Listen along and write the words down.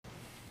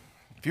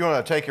If you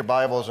want to take your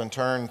Bibles and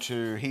turn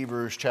to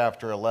Hebrews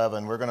chapter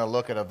 11, we're going to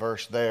look at a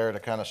verse there to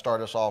kind of start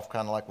us off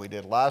kind of like we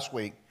did last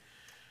week.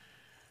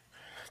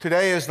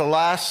 Today is the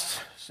last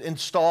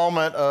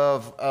installment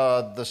of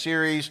the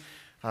series,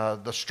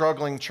 The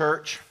Struggling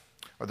Church,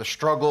 or the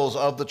struggles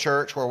of the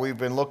church, where we've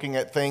been looking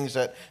at things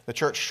that the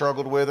church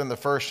struggled with in the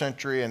first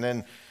century and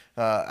then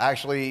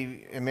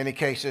actually, in many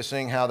cases,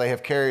 seeing how they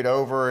have carried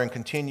over and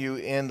continue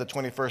in the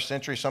 21st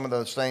century, some of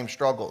those same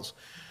struggles.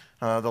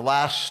 The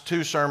last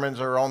two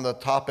sermons are on the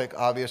topic,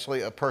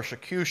 obviously, of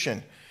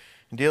persecution,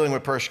 dealing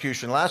with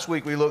persecution. Last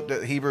week we looked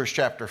at Hebrews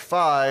chapter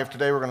 5.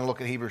 Today we're going to look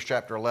at Hebrews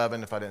chapter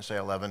 11, if I didn't say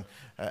 11,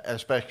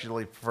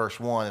 especially verse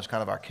 1 is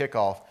kind of our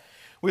kickoff.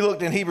 We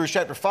looked in Hebrews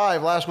chapter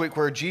 5 last week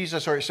where it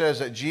says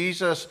that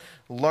Jesus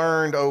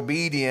learned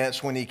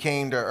obedience when he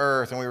came to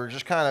earth, and we were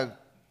just kind of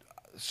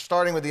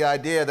starting with the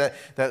idea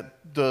that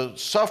the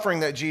suffering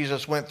that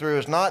Jesus went through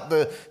is not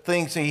the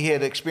things he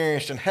had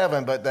experienced in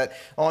heaven, but that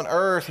on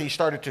earth he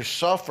started to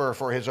suffer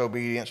for his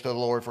obedience to the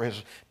Lord, for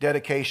his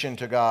dedication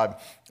to God,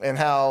 and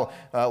how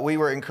we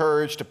were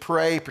encouraged to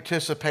pray,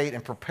 participate,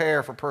 and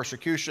prepare for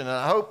persecution. And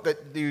I hope that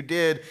you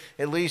did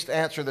at least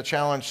answer the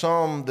challenge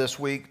some this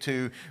week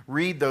to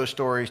read those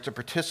stories, to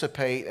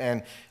participate,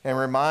 and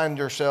remind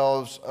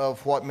yourselves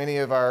of what many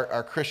of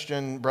our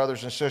Christian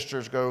brothers and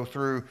sisters go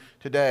through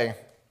today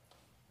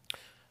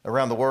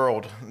around the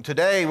world.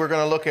 Today we're going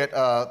to look at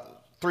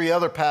three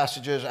other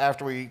passages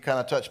after we kind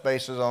of touch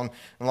bases on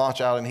and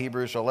launch out in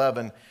Hebrews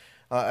 11.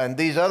 And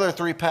these other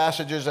three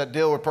passages that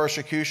deal with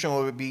persecution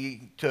will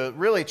be to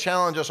really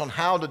challenge us on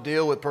how to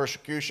deal with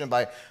persecution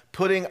by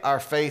putting our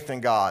faith in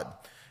God.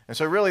 And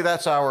so really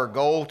that's our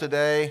goal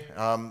today.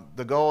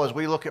 The goal as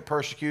we look at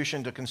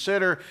persecution to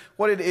consider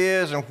what it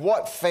is and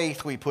what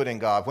faith we put in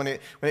God. When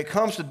it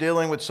comes to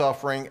dealing with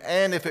suffering,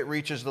 and if it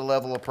reaches the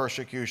level of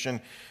persecution,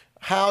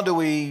 how do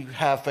we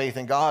have faith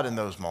in God in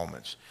those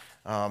moments,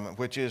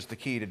 which is the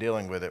key to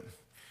dealing with it.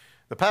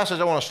 The passage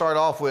I want to start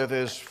off with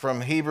is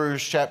from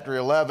Hebrews chapter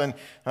 11.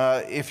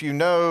 If you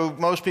know,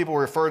 most people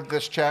refer to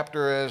this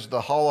chapter as the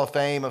Hall of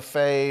Fame of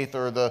Faith,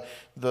 or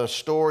the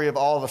story of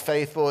all the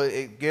faithful.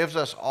 It gives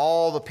us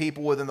all the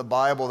people within the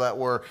Bible that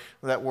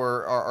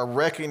are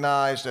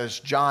recognized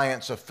as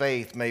giants of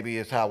faith, maybe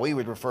is how we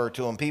would refer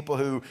to them. People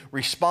who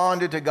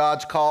responded to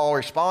God's call,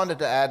 responded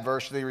to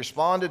adversity,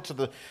 responded to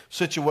the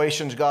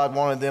situations God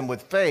wanted them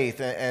with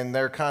faith, and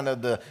they're kind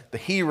of the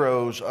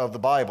heroes of the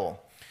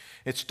Bible.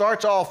 It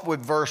starts off with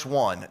verse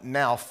 1.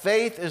 Now,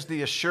 faith is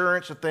the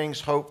assurance of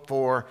things hoped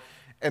for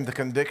and the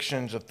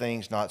convictions of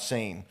things not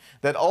seen.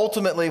 That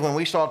ultimately, when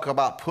we talk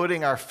about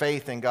putting our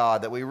faith in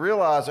God, that we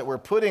realize that we're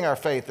putting our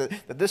faith,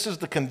 that this is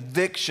the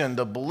conviction,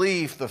 the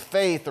belief, the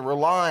faith, the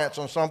reliance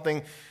on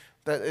something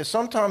that is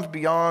sometimes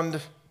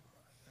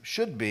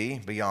should be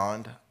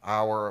beyond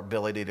our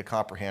ability to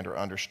comprehend or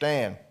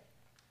understand.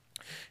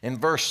 In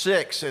verse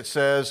 6, it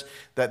says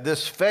that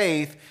this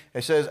faith,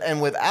 it says,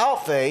 and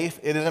without faith,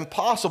 it is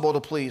impossible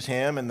to please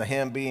him, and the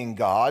him being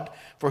God.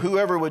 For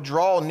whoever would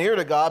draw near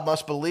to God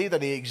must believe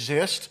that he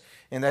exists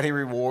and that he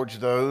rewards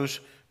those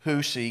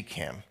who seek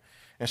him.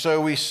 And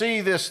so we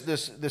see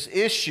this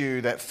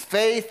issue that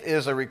faith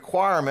is a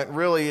requirement.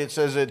 Really, it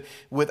says that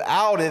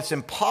without it, it's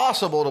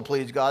impossible to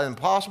please God,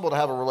 impossible to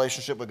have a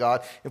relationship with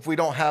God if we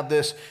don't have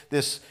this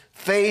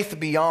faith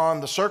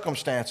beyond the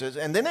circumstances.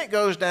 And then it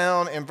goes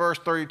down in verse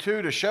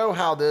 32 to show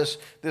how this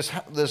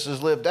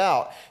is lived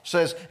out. It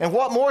says, and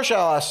what more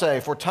shall I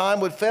say? For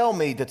time would fail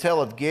me to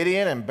tell of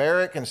Gideon and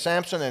Barak and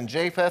Samson and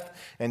Japheth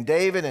and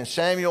David and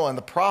Samuel and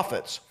the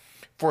prophets.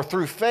 For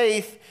through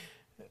faith,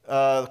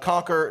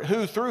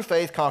 through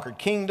faith conquered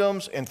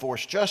kingdoms,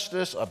 enforced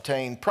justice,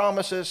 obtained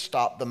promises,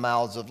 stopped the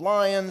mouths of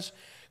lions,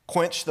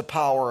 quenched the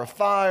power of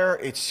fire,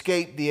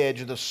 escaped the edge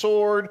of the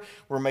sword,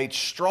 were made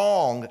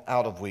strong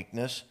out of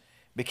weakness,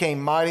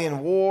 became mighty in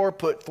war,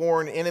 put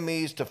foreign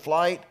enemies to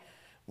flight.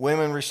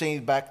 Women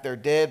received back their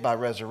dead by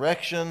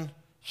resurrection.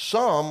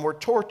 Some were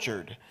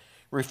tortured,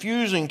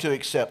 refusing to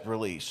accept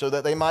release so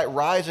that they might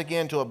rise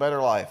again to a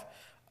better life.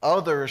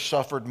 Others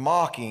suffered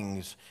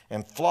mockings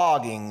and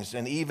floggings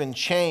and even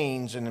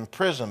chains and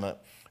imprisonment.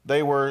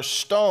 They were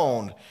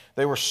stoned.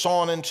 They were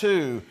sawn in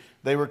two.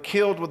 They were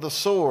killed with the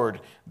sword.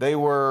 They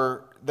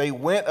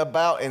went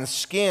about in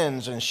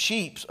skins and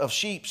sheep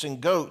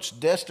and goats,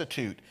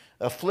 destitute,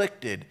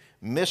 afflicted,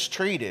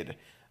 mistreated,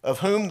 of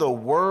whom the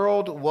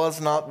world was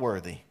not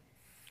worthy,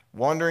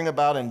 wandering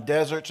about in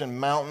deserts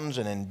and mountains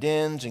and in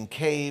dens and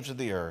caves of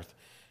the earth.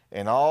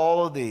 And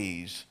all of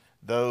these,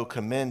 though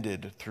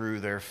commended through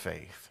their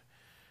faith.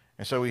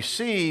 And so we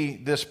see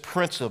this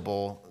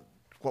principle,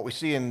 what we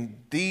see in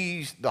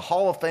the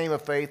Hall of Fame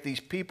of Faith, these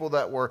people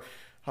that were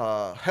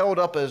held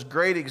up as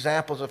great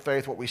examples of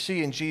faith. What we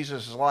see in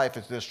Jesus' life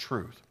is this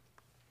truth.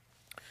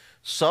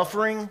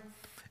 Suffering,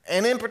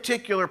 and in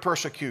particular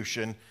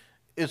persecution,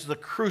 is the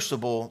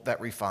crucible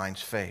that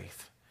refines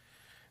faith.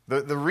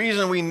 The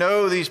reason we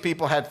know these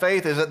people had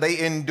faith is that they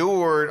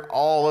endured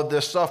all of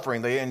this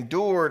suffering. They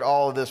endured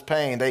all of this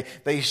pain.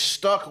 They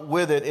stuck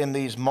with it in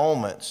these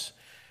moments.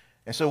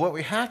 And so what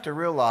we have to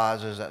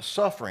realize is that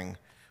suffering,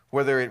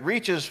 whether it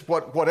reaches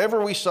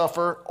whatever we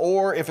suffer,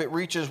 or if it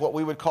reaches what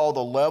we would call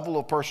the level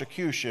of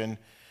persecution,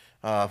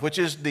 which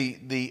is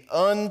the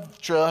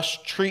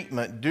unjust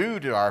treatment due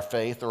to our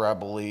faith or our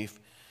belief,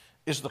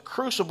 is the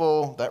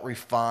crucible that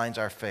refines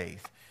our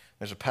faith.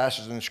 There's a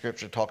passage in the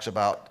Scripture that talks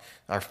about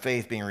our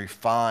faith being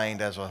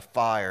refined as a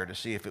fire to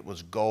see if it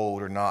was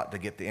gold or not, to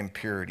get the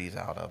impurities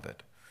out of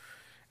it.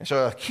 And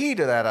so a key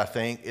to that, I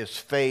think, is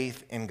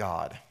faith in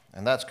God.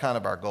 And that's kind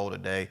of our goal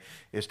today,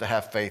 is to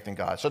have faith in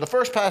God. So the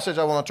first passage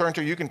I want to turn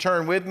to, you can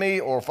turn with me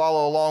or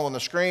follow along on the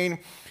screen,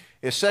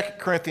 is 2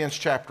 Corinthians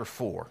chapter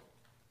 4.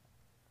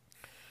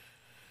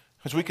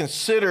 As we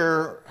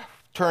consider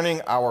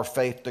turning our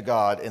faith to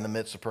God in the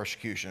midst of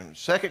persecution.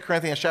 2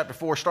 Corinthians chapter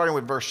 4, starting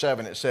with verse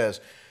 7, it says,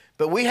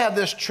 "But we have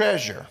this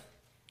treasure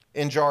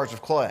in jars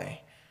of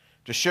clay,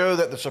 to show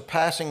that the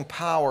surpassing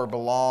power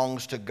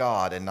belongs to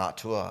God and not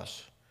to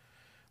us.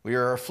 We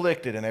are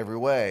afflicted in every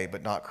way,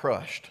 but not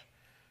crushed,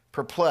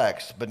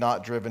 perplexed, but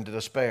not driven to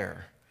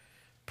despair,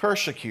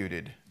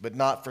 persecuted, but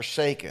not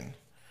forsaken,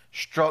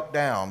 struck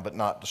down, but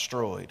not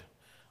destroyed,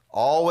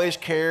 always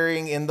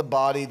carrying in the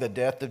body the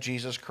death of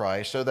Jesus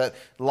Christ, so that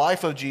the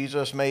life of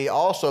Jesus may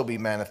also be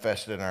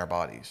manifested in our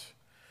bodies.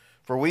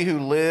 For we who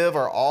live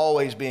are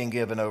always being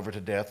given over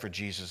to death for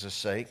Jesus'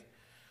 sake,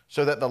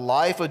 so that the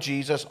life of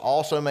Jesus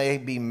also may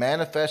be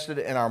manifested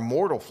in our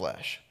mortal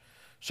flesh.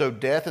 So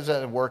death is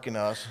at work in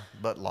us,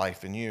 but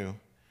life in you.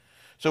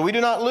 So we do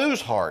not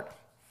lose heart.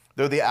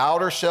 Though the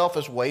outer self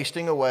is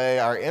wasting away,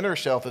 our inner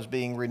self is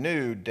being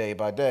renewed day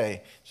by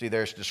day." See,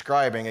 there's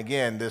describing,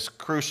 again, this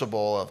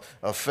crucible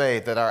of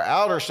faith, that our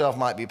outer self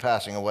might be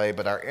passing away,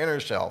 but our inner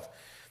self,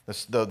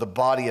 the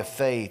body of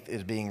faith,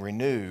 is being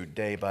renewed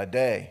day by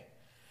day.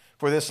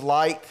 "For this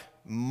light,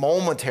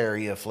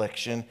 momentary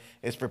affliction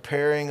is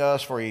preparing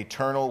us for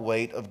eternal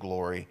weight of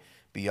glory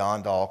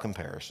beyond all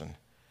comparison.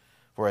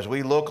 For as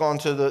we look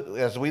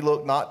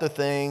not to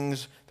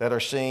things that are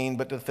seen,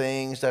 but to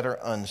things that are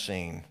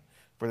unseen.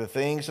 For the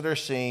things that are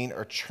seen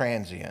are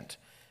transient,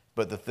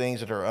 but the things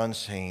that are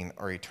unseen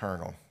are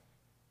eternal."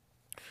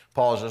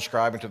 Paul is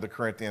describing to the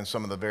Corinthians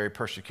some of the very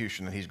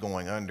persecution that he's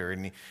going under,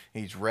 and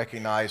he's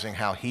recognizing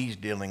how he's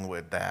dealing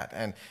with that.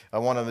 And I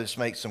want to just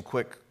make some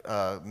quick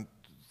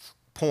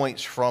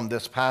points from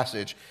this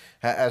passage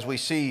as we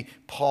see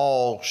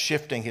Paul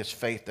shifting his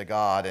faith to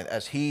God, and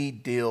as he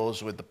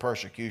deals with the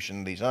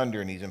persecution that he's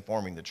under, and he's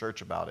informing the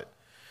church about it.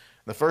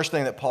 The first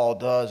thing that Paul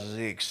does is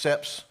he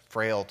accepts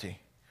frailty.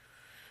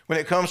 When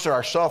it comes to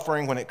our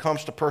suffering, when it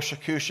comes to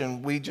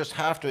persecution, we just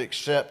have to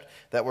accept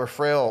that we're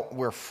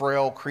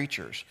frail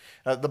creatures.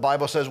 The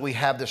Bible says we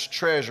have this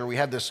treasure, we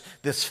have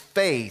this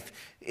faith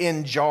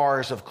in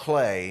jars of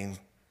clay,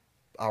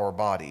 our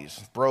bodies,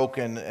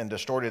 broken and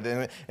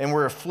distorted. And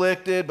we're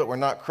afflicted, but we're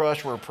not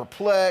crushed. We're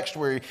perplexed.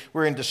 We're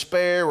in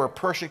despair. We're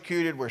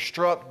persecuted. We're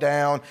struck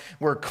down.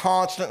 We're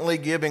constantly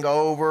giving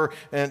over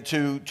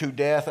to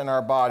death in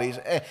our bodies.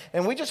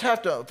 And we just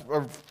have to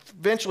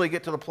eventually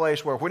get to the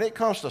place where when it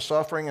comes to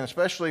suffering, and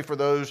especially for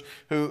those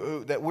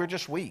who that we're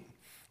just weak,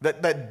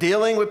 that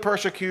dealing with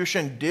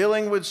persecution,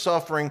 dealing with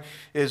suffering,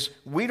 is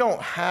we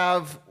don't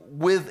have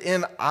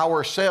within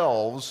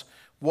ourselves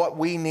what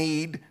we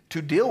need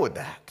to deal with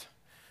that.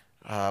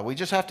 We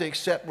just have to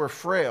accept we're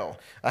frail.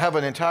 I have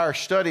an entire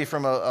study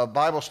from a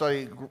Bible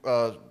study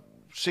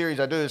series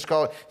I do. It's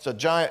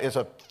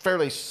a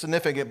fairly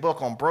significant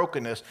book on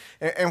brokenness.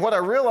 And what I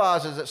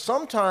realize is that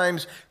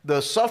sometimes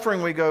the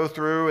suffering we go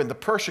through and the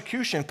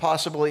persecution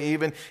possibly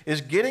even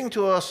is getting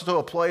to us to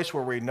a place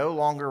where we no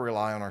longer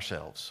rely on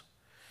ourselves.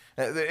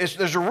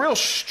 There's a real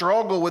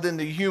struggle within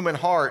the human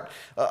heart,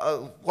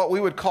 what we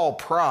would call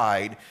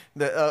pride,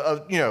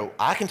 that,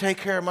 I can take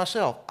care of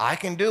myself. I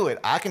can do it.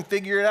 I can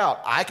figure it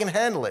out. I can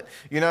handle it,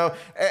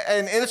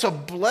 And it's a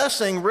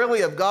blessing,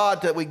 really, of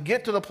God that we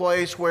get to the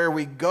place where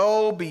we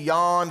go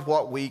beyond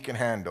what we can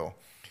handle.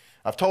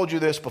 I've told you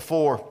this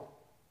before,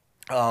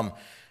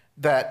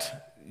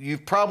 that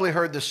you've probably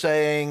heard the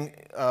saying,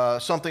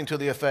 something to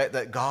the effect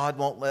that God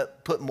won't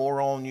put more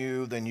on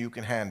you than you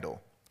can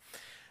handle.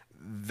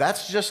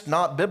 That's just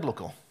not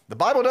biblical. The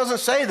Bible doesn't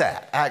say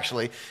that,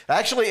 actually.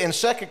 Actually, in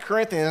 2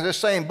 Corinthians, this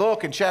same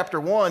book, in chapter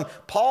 1,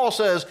 Paul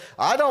says,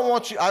 I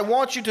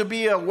want you to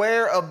be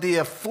aware of the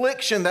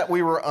affliction that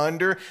we were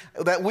under,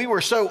 that we were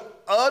so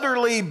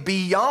utterly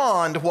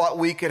beyond what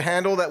we could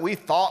handle that we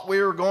thought we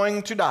were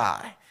going to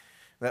die.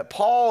 That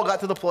Paul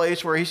got to the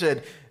place where he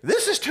said,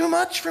 this is too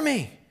much for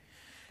me.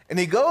 And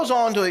he goes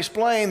on to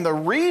explain the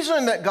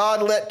reason that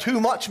God let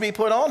too much be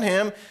put on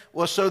him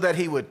was so that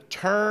he would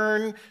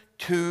turn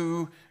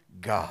to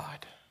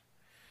God.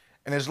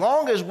 And as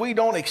long as we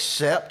don't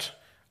accept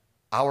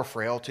our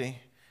frailty,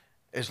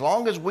 as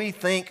long as we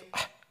think,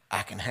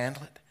 I can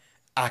handle it,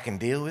 I can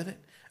deal with it,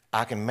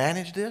 I can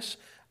manage this,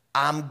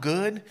 I'm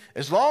good,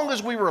 as long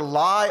as we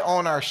rely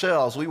on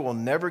ourselves, we will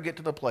never get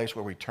to the place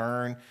where we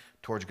turn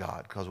towards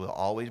God, because we'll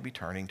always be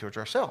turning towards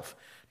ourselves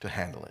to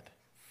handle it.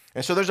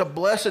 And so there's a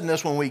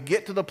blessedness when we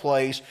get to the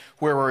place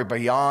where we're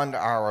beyond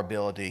our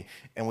ability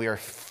and we are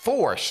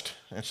forced,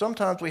 and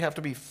sometimes we have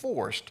to be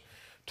forced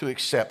to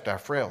accept our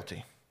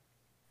frailty.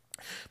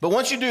 But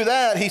once you do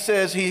that, he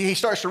says, he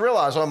starts to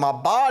realize, oh, my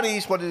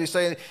body's, what did he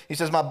say? He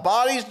says, my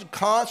body's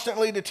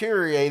constantly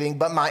deteriorating,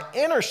 but my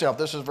inner self,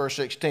 this is verse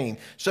 16,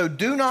 so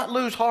do not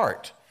lose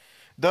heart.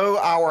 Though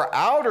our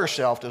outer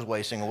self is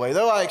wasting away,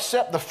 though I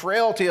accept the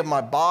frailty of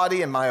my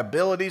body and my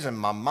abilities and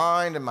my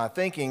mind and my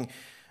thinking,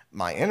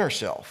 my inner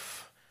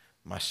self,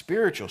 my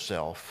spiritual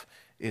self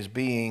is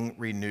being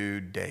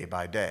renewed day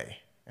by day.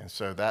 And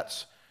so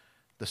that's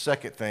the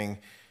second thing,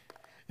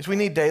 is we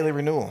need daily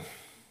renewal.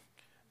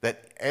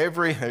 That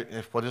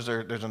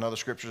there's another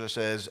scripture that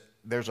says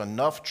there's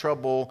enough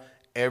trouble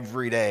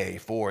every day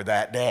for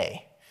that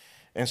day.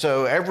 And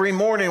so every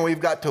morning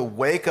we've got to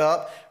wake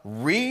up,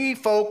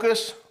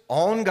 refocus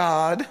on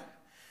God,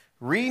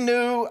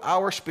 renew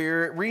our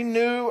spirit,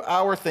 renew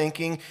our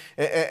thinking,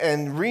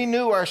 and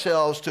renew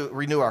ourselves to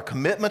renew our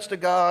commitments to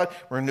God,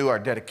 renew our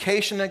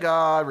dedication to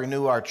God,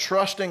 renew our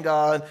trust in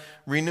God,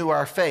 renew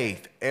our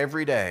faith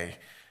every day.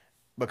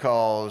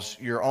 Because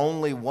you're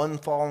only one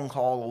phone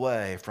call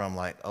away from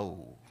like,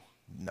 oh,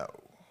 no.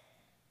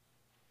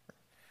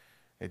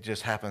 It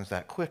just happens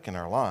that quick in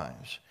our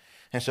lives.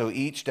 And so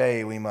each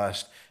day we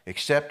must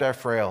accept our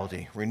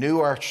frailty, renew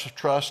our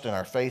trust and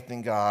our faith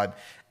in God,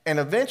 and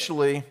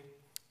eventually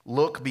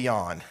look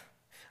beyond.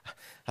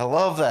 I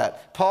love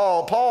that.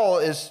 Paul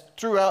is,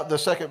 throughout the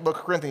second book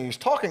of Corinthians, he's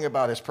talking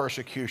about his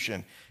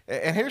persecution.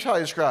 And here's how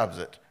he describes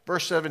it.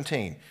 Verse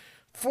 17,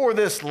 for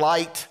this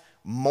light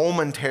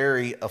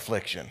momentary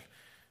affliction,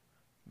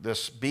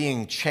 this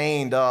being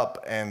chained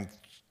up and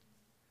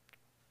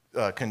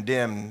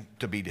condemned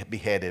to be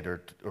beheaded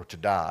or to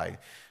die.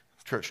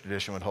 Church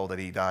tradition would hold that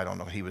he died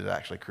on, he was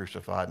actually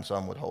crucified, and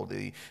some would hold that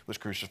he was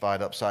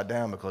crucified upside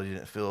down because he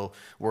didn't feel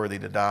worthy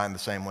to die in the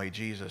same way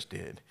Jesus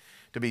did.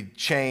 To be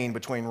chained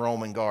between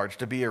Roman guards,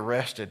 to be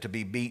arrested, to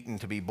be beaten,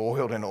 to be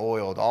boiled and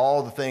oiled,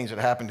 all the things that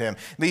happened to him,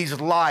 these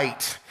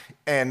light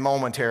and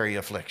momentary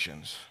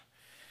afflictions.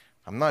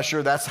 I'm not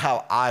sure that's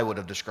how I would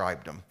have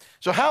described them.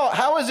 So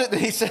how is it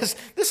that he says,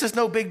 this is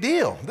no big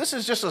deal? This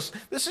is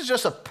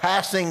just a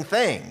passing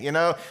thing, you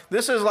know?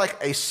 This is like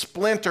a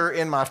splinter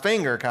in my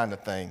finger kind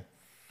of thing.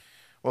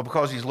 Well,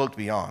 because he's looked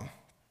beyond.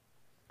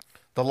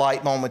 The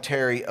light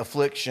momentary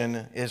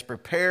affliction is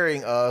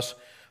preparing us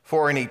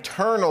for an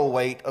eternal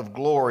weight of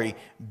glory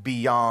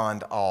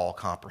beyond all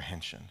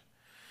comprehension.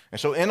 And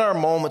so in our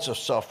moments of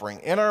suffering,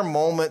 in our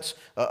moments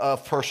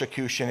of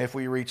persecution, if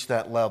we reach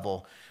that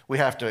level, we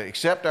have to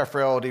accept our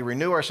frailty,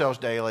 renew ourselves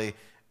daily,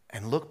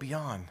 and look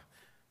beyond.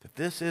 That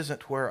this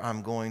isn't where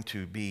I'm going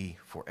to be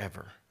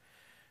forever.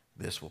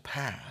 This will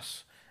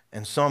pass.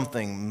 And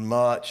something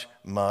much,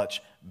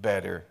 much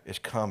better is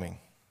coming.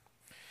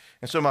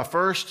 And so my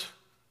first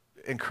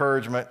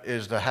encouragement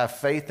is to have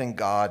faith in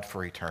God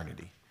for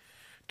eternity.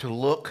 To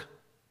look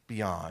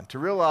beyond. To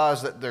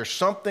realize that there's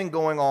something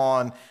going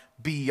on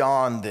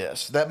beyond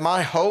this. That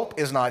my hope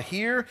is not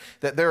here.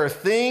 That there are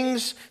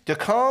things to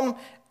come,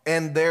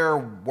 and they're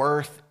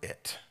worth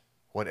it.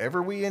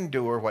 Whatever we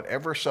endure,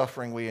 whatever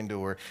suffering we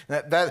endure.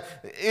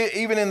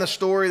 Even in the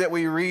story that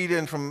we read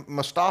in from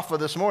Mustafa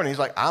this morning, he's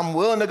like, I'm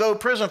willing to go to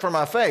prison for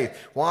my faith.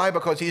 Why?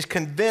 Because he's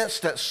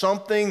convinced that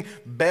something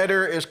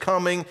better is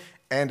coming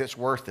and it's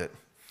worth it.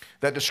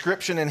 That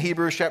description in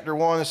Hebrews chapter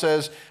 1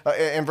 says,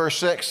 in verse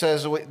 6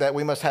 says that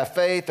we must have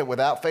faith, that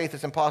without faith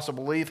it's impossible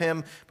to believe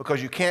him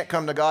because you can't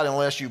come to God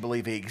unless you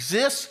believe he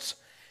exists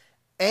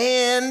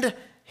and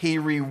he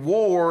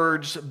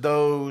rewards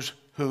those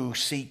who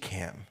seek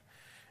him.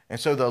 And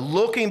so the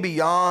looking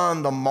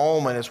beyond the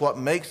moment is what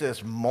makes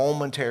this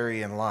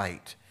momentary and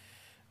light.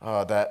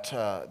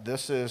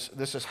 This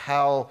is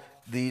how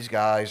these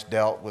guys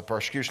dealt with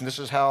persecution. This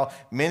is how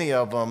many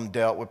of them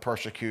dealt with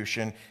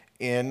persecution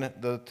in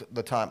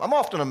the time. I'm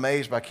often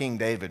amazed by King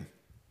David.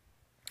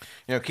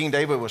 You know, King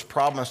David was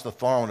promised the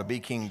throne to be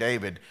King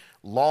David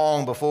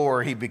long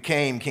before he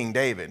became King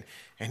David.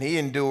 And he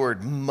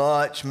endured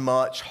much,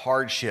 much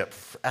hardship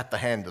at the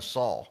hand of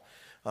Saul.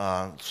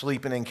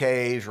 Sleeping in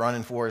caves,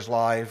 running for his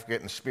life,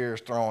 getting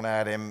spears thrown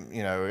at him.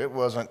 You know, it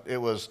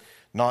was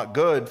not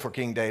good for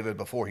King David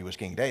before he was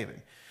King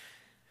David.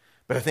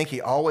 But I think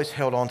he always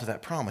held on to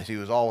that promise. He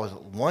was always,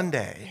 one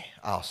day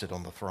I'll sit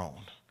on the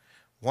throne.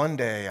 One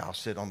day I'll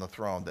sit on the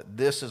throne. That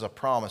this is a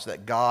promise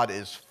that God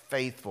is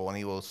faithful and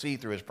he will see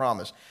through his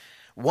promise.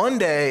 One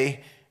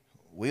day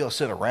we'll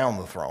sit around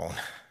the throne.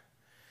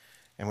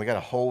 And we got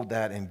to hold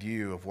that in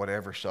view of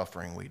whatever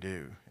suffering we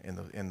do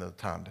in the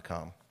time to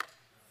come.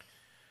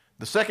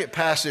 The second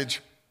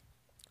passage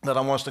that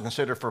I want us to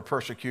consider for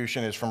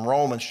persecution is from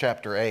Romans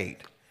chapter 8,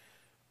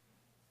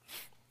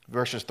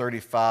 verses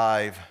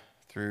 35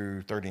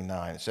 through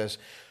 39. It says,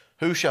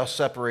 who shall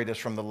separate us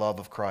from the love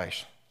of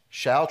Christ?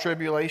 Shall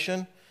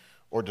tribulation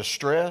or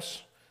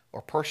distress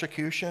or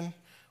persecution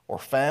or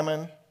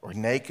famine or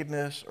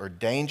nakedness or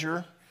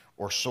danger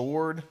or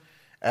sword?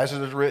 As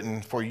it is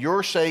written, for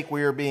your sake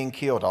we are being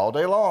killed all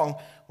day long.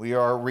 We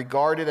are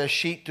regarded as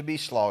sheep to be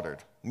slaughtered.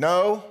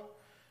 No,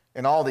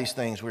 in all these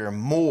things we are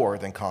more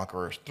than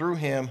conquerors through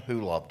him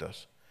who loved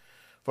us.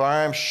 For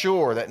I am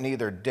sure that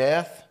neither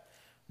death,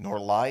 nor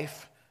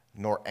life,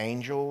 nor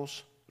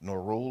angels,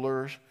 nor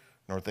rulers,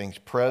 nor things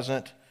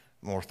present,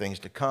 nor things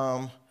to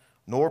come,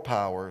 nor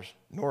powers,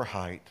 nor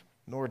height,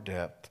 nor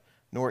depth,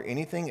 nor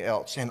anything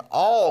else in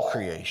all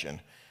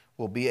creation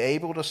will be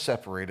able to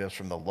separate us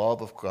from the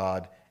love of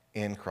God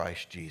in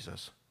Christ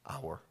Jesus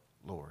our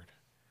Lord.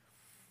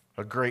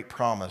 A great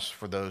promise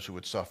for those who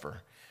would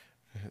suffer.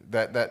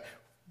 That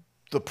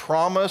the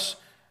promise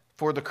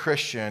for the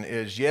Christian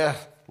is, yeah,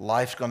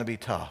 life's going to be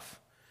tough,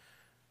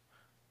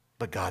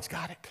 but God's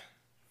got it.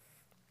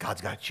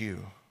 God's got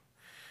you.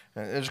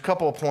 And there's a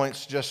couple of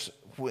points just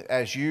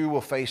as you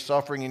will face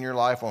suffering in your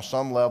life on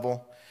some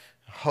level,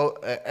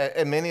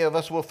 and many of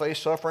us will face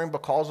suffering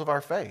because of our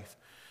faith.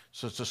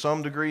 So to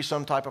some degree,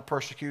 some type of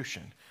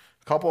persecution.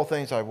 A couple of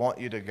things I want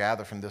you to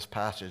gather from this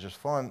passage is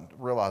one,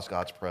 realize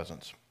God's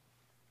presence.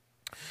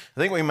 I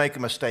think we make a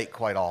mistake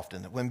quite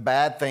often that when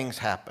bad things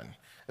happen,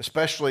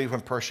 especially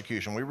when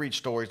persecution, we read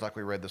stories like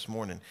we read this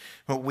morning,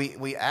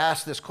 we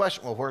ask this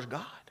question, well, where's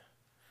God?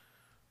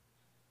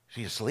 Is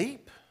he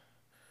asleep?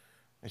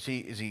 Is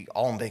he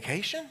on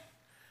vacation? Did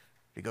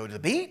he go to the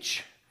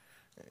beach?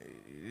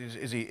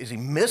 Is he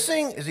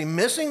missing? Is he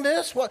missing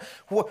this?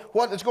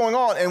 What is going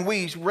on? And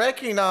we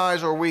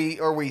recognize or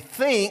we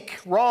think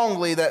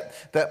wrongly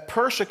that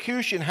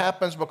persecution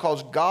happens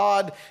because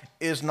God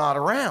is not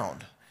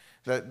around.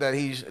 That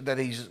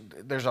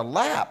there's a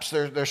lapse.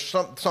 There's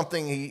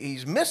something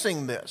he's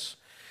missing this.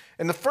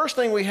 And the first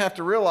thing we have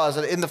to realize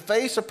that in the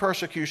face of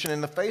persecution, in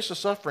the face of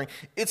suffering,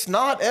 it's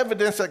not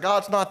evidence that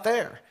God's not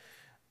there.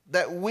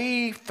 That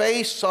we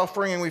face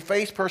suffering and we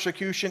face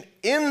persecution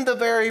in the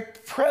very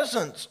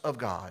presence of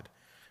God.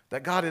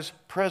 That God is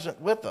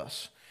present with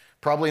us.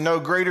 Probably no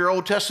greater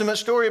Old Testament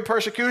story of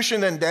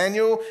persecution than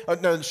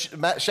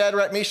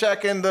Shadrach,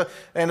 Meshach, and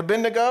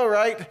Abednego,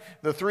 right?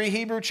 The 3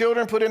 Hebrew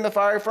children put in the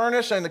fiery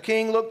furnace, and the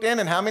king looked in,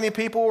 and how many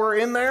people were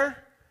in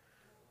there?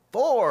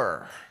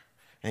 4.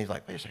 And he's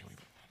like, wait a second.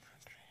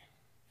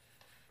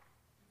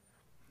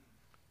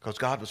 Because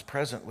God was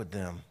present with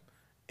them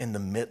in the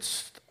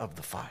midst of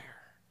the fire.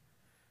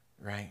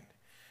 Right?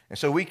 And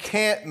so we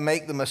can't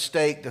make the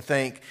mistake to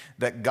think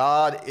that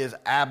God is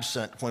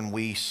absent when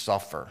we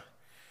suffer.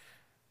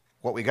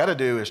 What we got to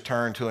do is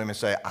turn to him and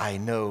say, I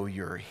know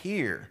you're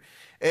here.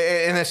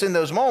 And it's in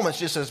those moments,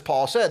 just as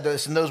Paul said,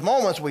 it's in those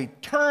moments we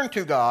turn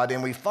to God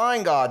and we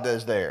find God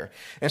is there.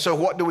 And so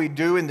what do we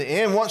do in the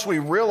end? Once we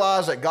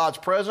realize that God's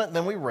present,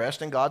 then we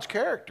rest in God's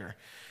character.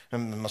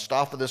 And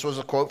Mustafa, this was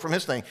a quote from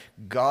his thing,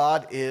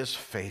 God is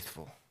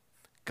faithful.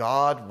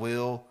 God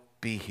will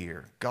be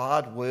here.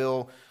 God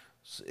will...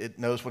 It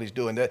knows what he's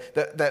doing.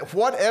 That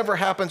whatever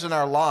happens in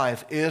our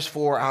life is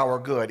for our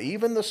good,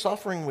 even the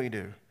suffering we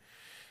do.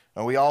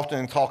 And we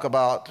often talk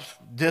about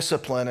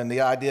discipline and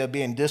the idea of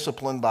being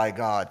disciplined by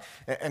God.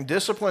 And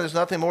discipline is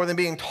nothing more than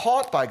being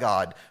taught by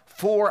God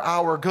for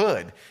our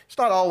good. It's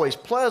not always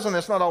pleasant.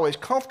 It's not always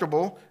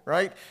comfortable,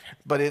 right?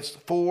 But it's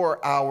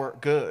for our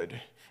good.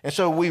 And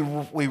so we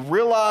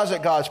realize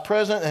that God's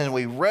present and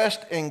we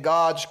rest in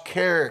God's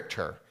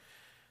character.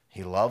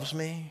 He loves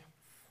me.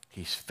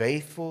 He's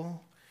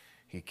faithful.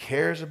 He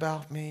cares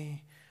about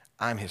me.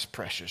 I'm his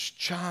precious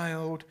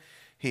child.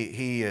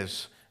 He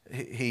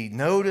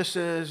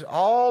notices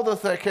all the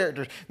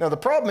characters. Now, the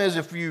problem is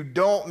if you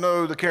don't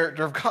know the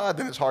character of God,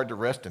 then it's hard to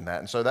rest in that.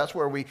 And so that's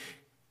where we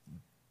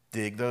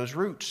dig those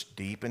roots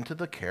deep into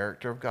the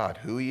character of God,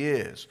 who he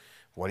is,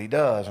 what he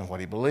does, and what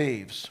he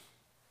believes.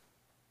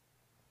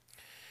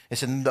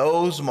 It's in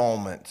those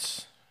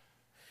moments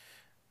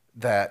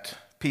that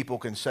people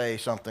can say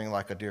something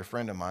like a dear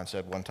friend of mine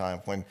said one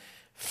time when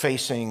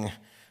facing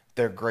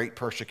their great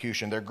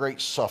persecution, their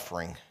great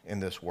suffering in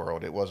this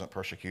world. It wasn't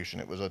persecution.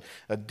 It was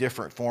a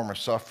different form of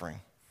suffering.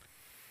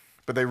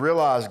 But they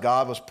realized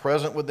God was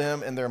present with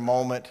them in their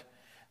moment.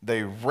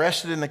 They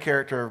rested in the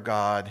character of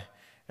God.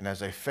 And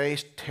as they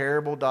faced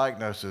terrible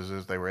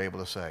diagnoses, they were able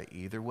to say,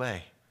 either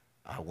way,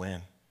 I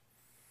win.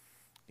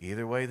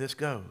 Either way this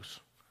goes,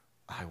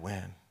 I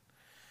win.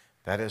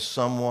 That is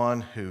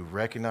someone who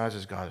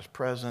recognizes God is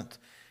present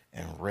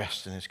and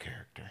rests in his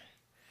character.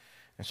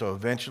 And so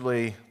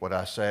eventually what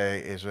I say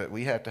is that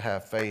we have to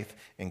have faith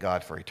in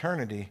God for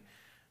eternity,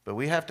 but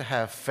we have to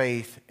have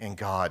faith in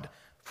God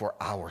for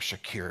our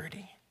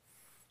security.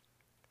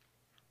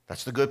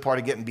 That's the good part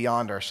of getting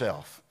beyond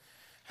ourselves.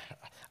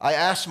 I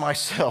ask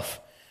myself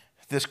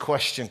this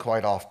question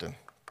quite often.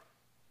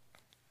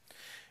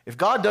 If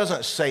God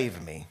doesn't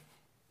save me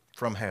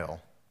from hell,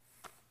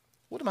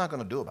 what am I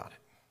going to do about it?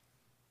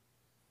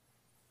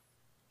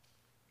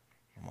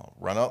 I'm going to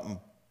run up and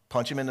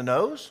punch him in the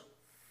nose?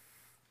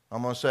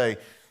 I'm going to say,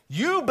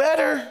 you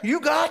better, you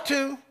got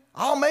to,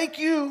 I'll make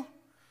you.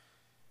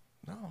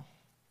 No.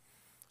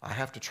 I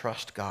have to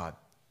trust God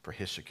for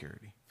his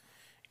security.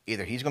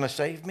 Either he's going to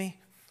save me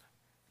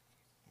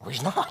or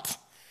he's not.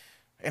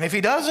 And if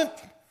he doesn't,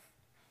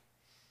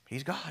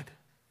 he's God.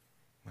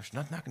 There's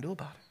nothing I can do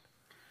about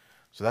it.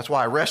 So that's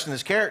why I rest in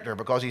his character,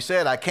 because he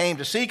said, I came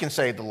to seek and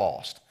save the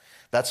lost.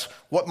 That's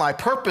what my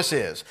purpose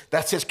is.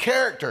 That's his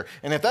character.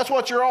 And if that's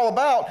what you're all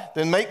about,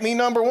 then make me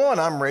number one.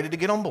 I'm ready to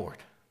get on board.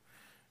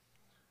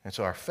 And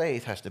so our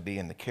faith has to be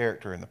in the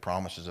character and the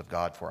promises of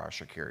God for our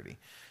security.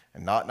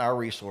 and not in our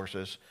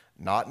resources,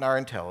 not in our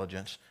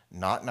intelligence,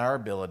 not in our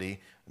ability,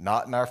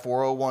 not in our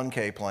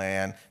 401k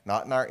plan,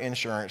 not in our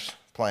insurance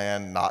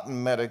plan, not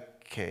in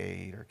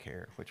Medicaid or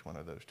care. Which one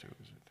of those two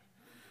is it?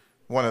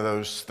 One of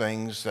those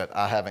things that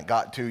I haven't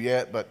got to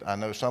yet, but I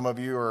know some of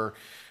you are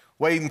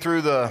wading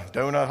through the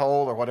donut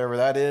hole or whatever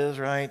that is,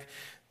 right?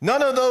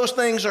 None of those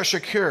things are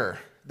secure.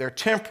 They're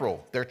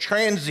temporal. They're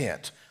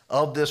transient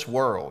of this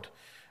world.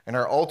 And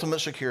our ultimate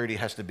security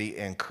has to be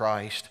in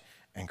Christ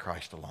and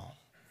Christ alone,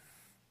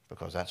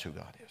 because that's who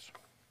God is.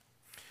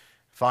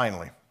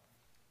 Finally,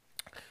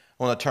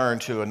 I want to turn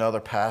to another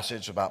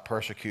passage about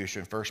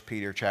persecution, 1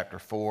 Peter chapter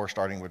 4,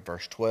 starting with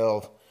verse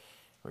 12,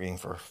 reading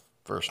for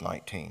verse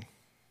 19.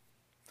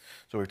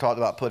 So we've talked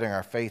about putting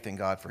our faith in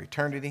God for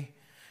eternity,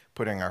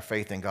 putting our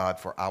faith in God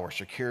for our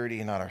security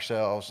and not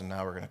ourselves, and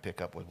now we're going to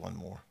pick up with one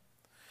more.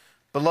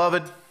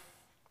 Beloved,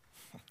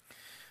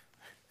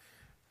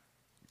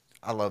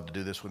 I love to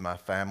do this with my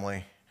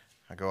family.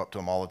 I go up to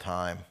them all the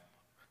time.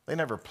 They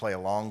never play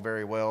along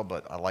very well,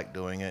 but I like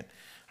doing it.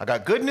 I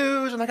got good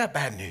news and I got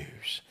bad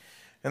news.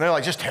 And they're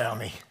like, just tell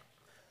me.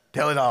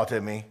 Tell it all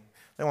to me.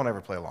 They won't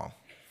ever play along.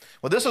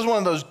 Well, this is one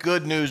of those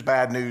good news,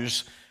 bad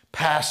news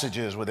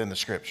passages within the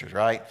scriptures,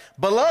 right?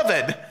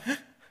 Beloved,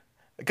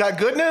 got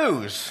good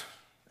news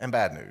and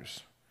bad news.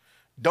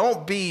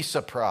 Don't be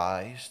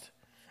surprised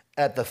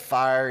at the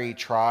fiery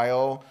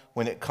trial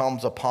when it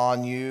comes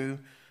upon you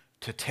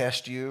to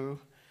test you,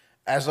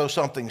 as though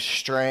something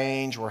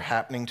strange were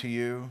happening to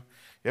you.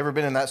 You ever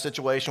been in that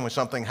situation when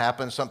something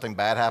happens, something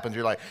bad happens,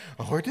 you're like,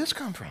 oh, where'd this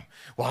come from?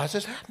 Why is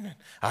this happening?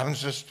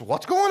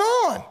 What's going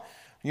on?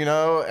 You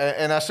know,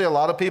 and I see a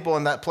lot of people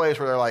in that place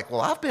where they're like,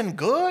 well, I've been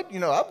good. You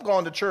know, I've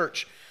gone to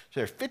church.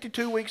 There's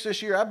 52 weeks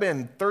this year. I've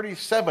been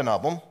 37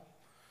 of them.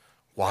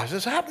 Why is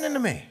this happening to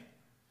me?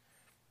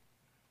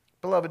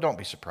 Beloved, don't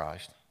be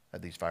surprised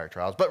at these fire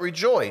trials, but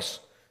rejoice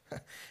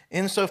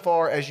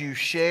insofar as you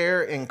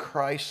share in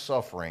Christ's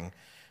suffering,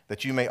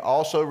 that you may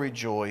also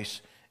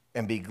rejoice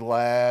and be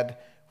glad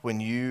when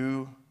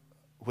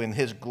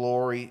his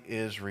glory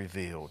is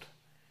revealed.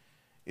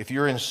 If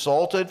you're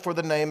insulted for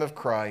the name of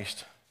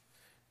Christ,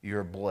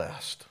 you're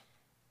blessed.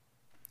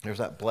 There's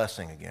that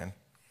blessing again,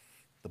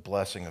 the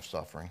blessing of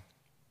suffering.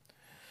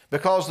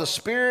 Because the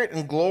Spirit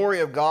and glory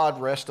of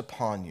God rest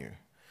upon you.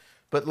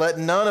 But let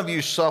none of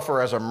you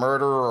suffer as a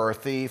murderer or a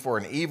thief or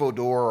an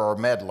evildoer or a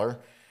meddler.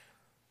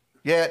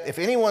 Yet if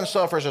anyone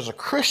suffers as a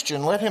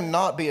Christian, let him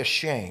not be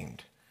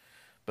ashamed,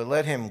 but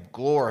let him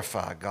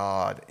glorify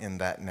God in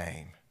that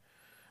name.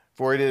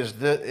 For it is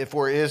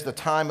the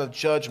time of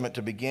judgment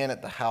to begin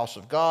at the house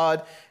of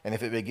God, and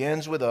if it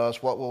begins with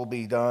us, what will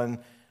be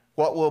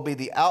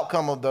the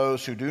outcome of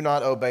those who do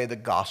not obey the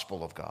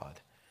gospel of God?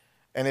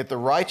 And if the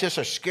righteous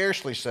are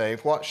scarcely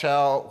saved,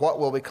 what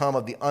will become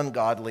of the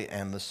ungodly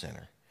and the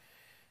sinner?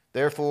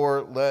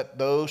 Therefore, let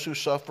those who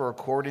suffer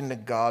according to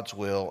God's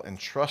will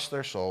entrust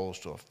their souls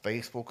to a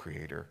faithful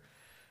Creator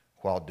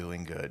while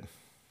doing good.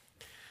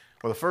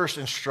 Well, the first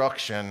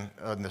instruction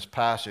in this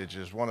passage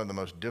is one of the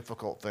most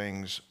difficult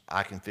things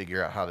I can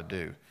figure out how to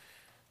do.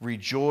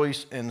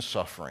 Rejoice in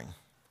suffering.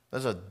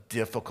 That's a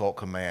difficult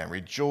command.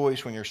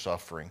 Rejoice when you're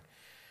suffering.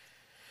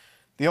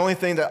 The only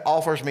thing that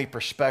offers me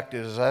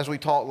perspective is, as we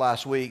talked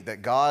last week,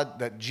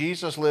 that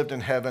Jesus lived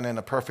in heaven in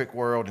a perfect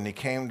world, and he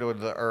came to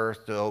the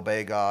earth to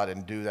obey God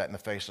and do that in the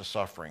face of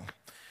suffering.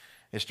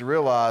 It's to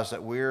realize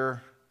that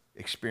we're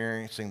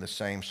experiencing the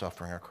same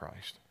suffering of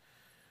Christ.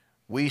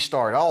 We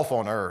start off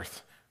on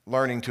earth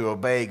learning to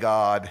obey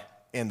God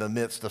in the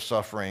midst of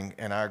suffering,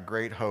 and our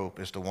great hope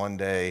is to one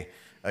day,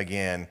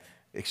 again,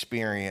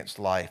 experience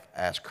life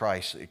as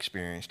Christ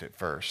experienced it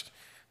first,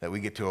 that we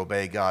get to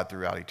obey God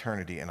throughout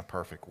eternity in a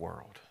perfect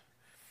world.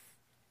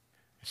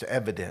 It's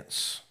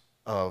evidence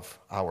of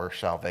our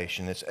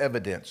salvation. It's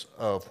evidence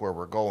of where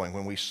we're going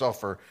when we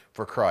suffer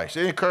for Christ.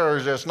 It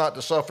encourages us not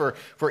to suffer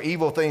for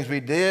evil things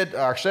we did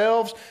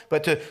ourselves,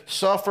 but to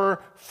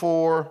suffer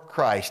for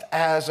Christ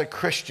as a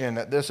Christian,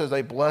 that this is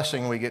a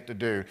blessing we get to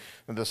do.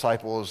 The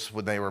disciples,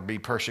 when they were be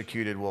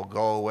persecuted, will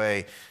go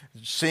away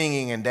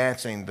singing and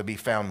dancing to be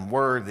found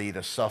worthy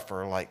to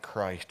suffer like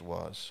Christ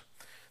was.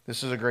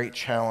 This is a great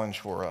challenge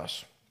for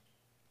us.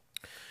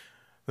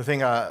 The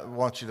thing I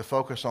want you to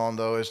focus on,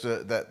 though, is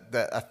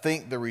that I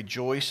think the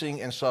rejoicing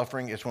in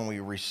suffering is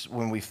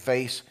when we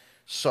face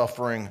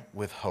suffering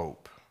with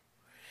hope.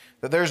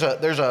 That there's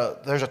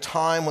a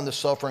time when the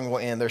suffering will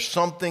end. There's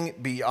something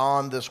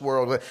beyond this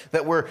world,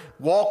 that we're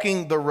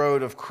walking the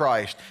road of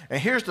Christ.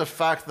 And here's the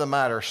fact of the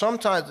matter.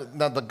 Sometimes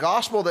now the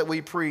gospel that we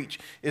preach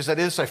is that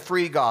it's a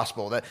free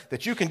gospel,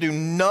 that you can do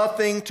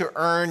nothing to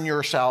earn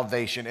your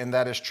salvation, and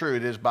that is true.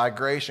 It is by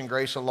grace and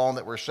grace alone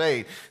that we're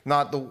saved,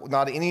 not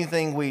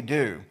anything we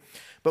do.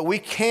 But we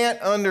can't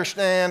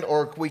understand,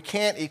 or we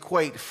can't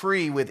equate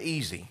free with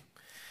easy.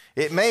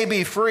 It may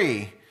be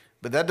free,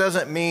 but that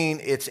doesn't mean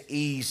it's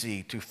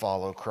easy to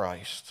follow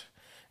Christ.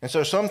 And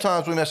so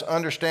sometimes we must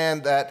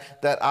understand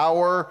that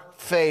our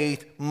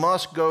faith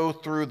must go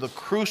through the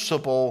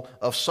crucible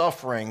of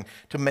suffering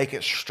to make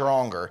it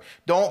stronger.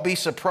 Don't be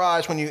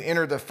surprised when you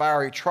enter the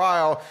fiery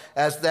trial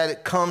as that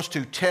it comes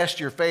to test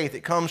your faith.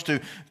 It comes to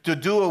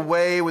do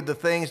away with the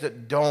things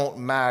that don't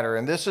matter.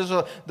 And this is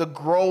the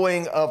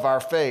growing of our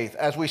faith.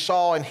 As we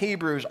saw in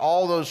Hebrews,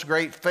 all those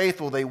great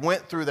faithful, they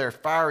went through their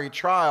fiery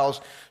trials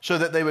so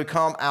that they would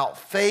come out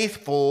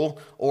faithful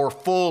or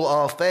full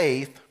of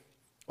faith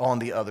on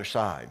the other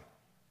side.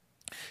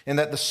 And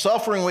that the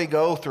suffering we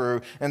go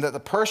through and that the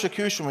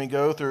persecution we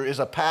go through is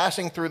a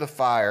passing through the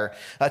fire,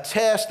 a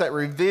test that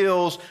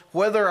reveals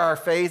whether our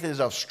faith is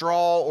of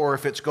straw or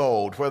if it's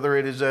gold, whether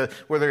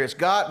it's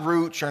got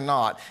roots or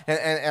not.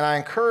 And I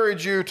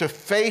encourage you to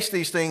face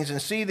these things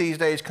and see these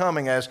days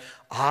coming as,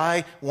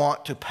 I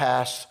want to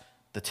pass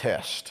the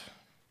test.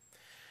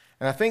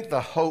 And I think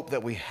the hope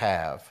that we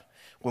have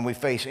when we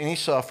face any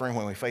suffering,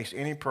 when we face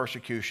any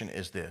persecution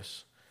is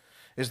this.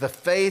 Is the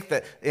faith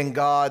that in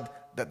God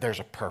that there's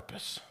a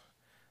purpose,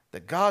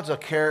 that God's a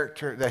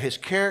character, that his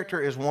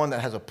character is one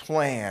that has a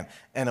plan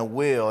and a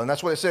will. And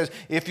that's what it says.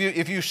 If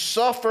you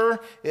suffer,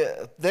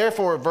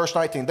 therefore, verse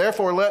 19,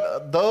 therefore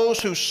let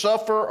those who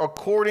suffer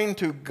according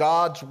to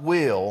God's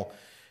will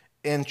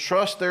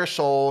entrust their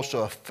souls to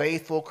a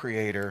faithful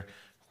Creator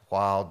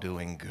while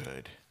doing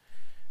good.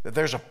 That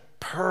there's a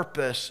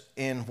purpose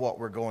in what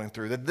we're going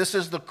through. That this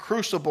is the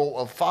crucible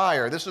of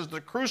fire. This is the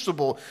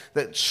crucible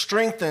that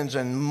strengthens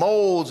and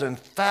molds and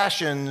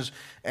fashions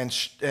and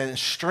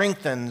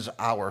strengthens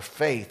our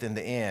faith in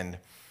the end.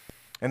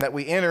 And that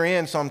we enter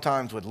in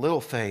sometimes with little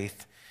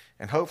faith,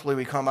 and hopefully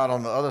we come out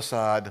on the other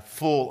side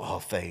full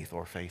of faith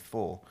or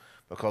faithful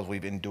because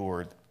we've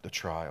endured the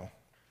trial.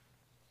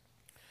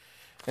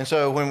 And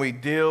so when we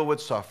deal with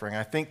suffering,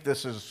 I think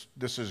this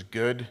is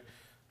good,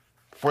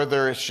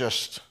 whether it's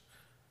just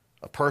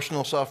a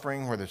personal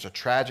suffering, whether it's a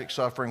tragic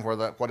suffering,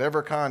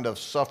 whatever kind of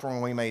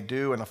suffering we may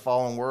do in a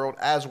fallen world,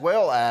 as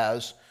well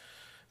as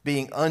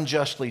being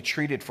unjustly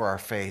treated for our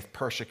faith,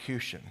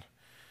 persecution.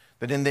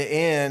 That in the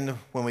end,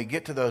 when we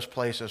get to those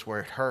places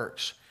where it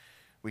hurts,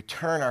 we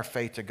turn our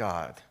faith to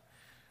God.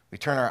 We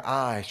turn our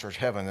eyes towards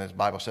heaven, as the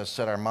Bible says,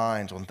 set our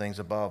minds on things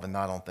above and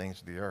not on things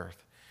of the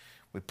earth.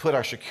 We put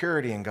our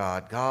security in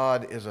God.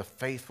 God is a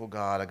faithful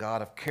God, a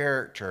God of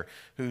character,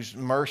 whose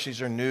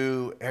mercies are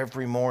new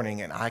every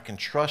morning, and I can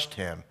trust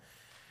him.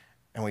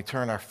 And we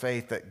turn our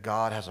faith that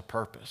God has a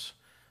purpose,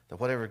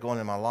 that whatever is going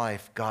on in my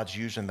life, God's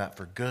using that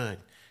for good,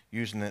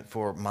 using it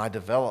for my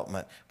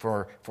development,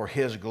 for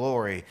his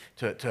glory,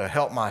 to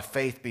help my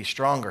faith be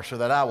stronger so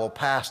that I will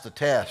pass the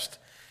test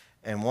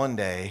and one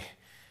day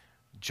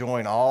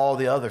join all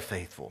the other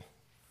faithful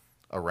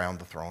around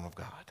the throne of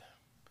God.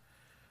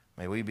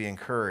 May we be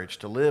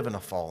encouraged to live in a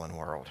fallen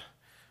world,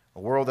 a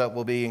world that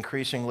will be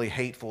increasingly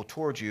hateful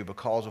towards you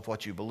because of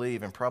what you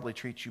believe and probably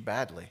treats you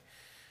badly,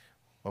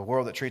 a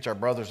world that treats our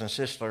brothers and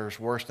sisters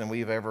worse than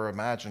we've ever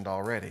imagined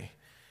already,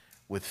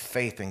 with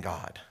faith in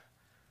God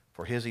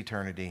for his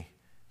eternity,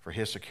 for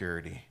his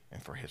security,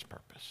 and for his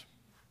purpose.